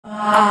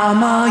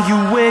Am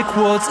I awake?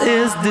 What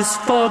is this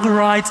fog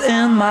right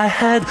in my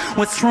head?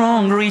 What's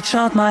wrong? Reach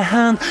out my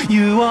hand,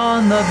 you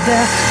are not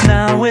there.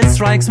 Now it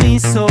strikes me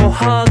so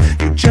hard.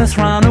 You just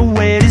ran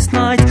away this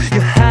night.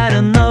 You had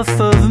enough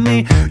of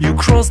me. You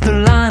crossed the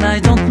line, I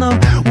don't know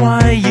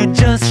why. You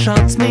just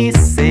shot me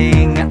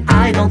saying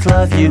I don't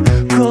love you.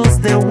 Cause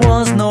there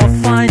was no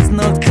fight,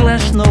 no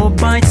clash, no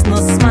bites, no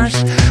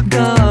smash.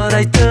 God,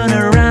 I turn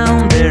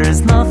around, there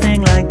is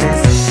nothing like this.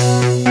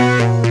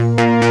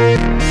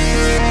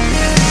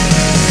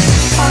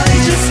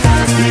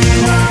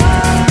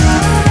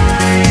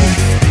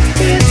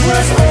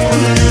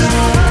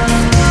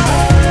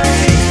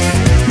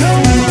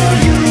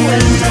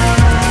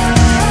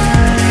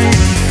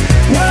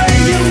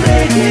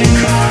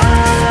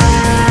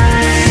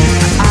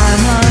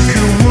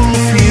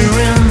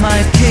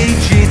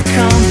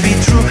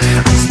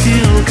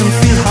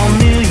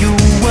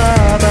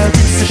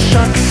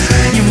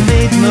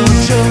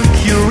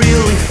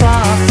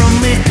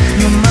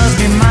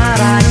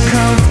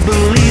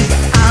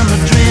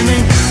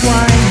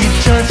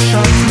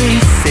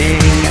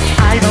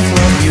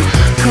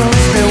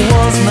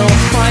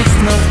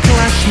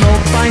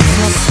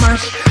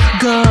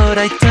 God,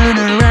 I turn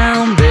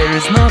around, there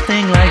is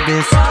nothing like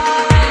this.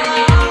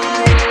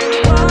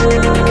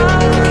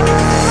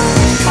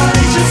 I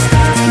just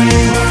asked me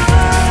why.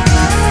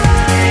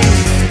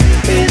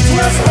 It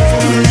was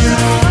all a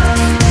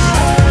lie.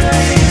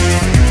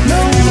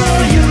 No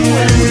more you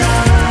and I.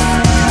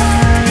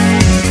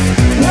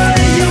 Why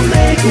you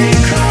make me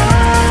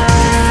cry?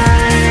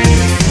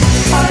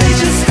 I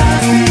just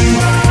asked me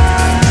why.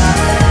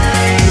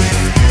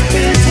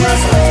 It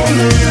was all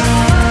a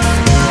lie.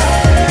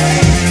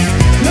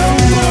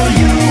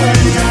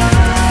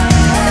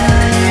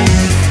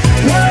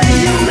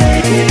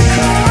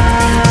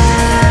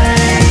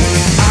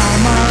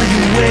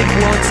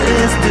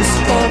 Is this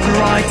fog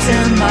right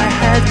in my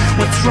head?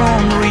 What's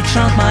wrong? Reach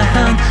out my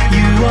hand,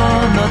 you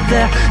are not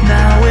there.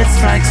 Now it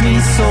strikes me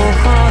so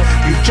hard.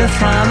 You just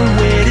ran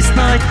away this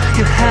night.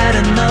 You had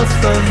enough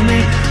of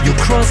me. You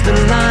crossed the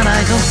line,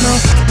 I don't know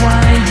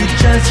why. You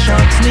just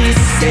shot me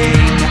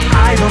saying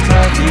I don't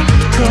love you.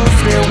 Cause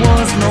there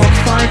was no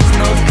fight,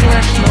 no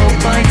clash, no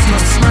bites, no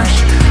smash.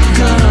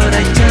 God,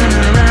 I turn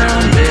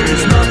around, there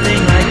is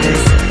nothing like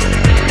this.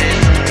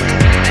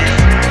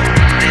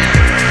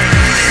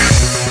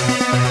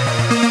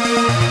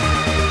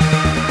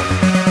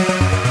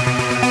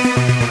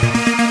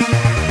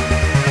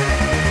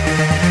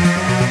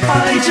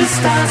 I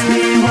just asked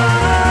me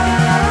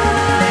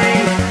why.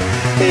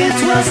 It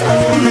was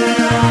all a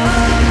lie.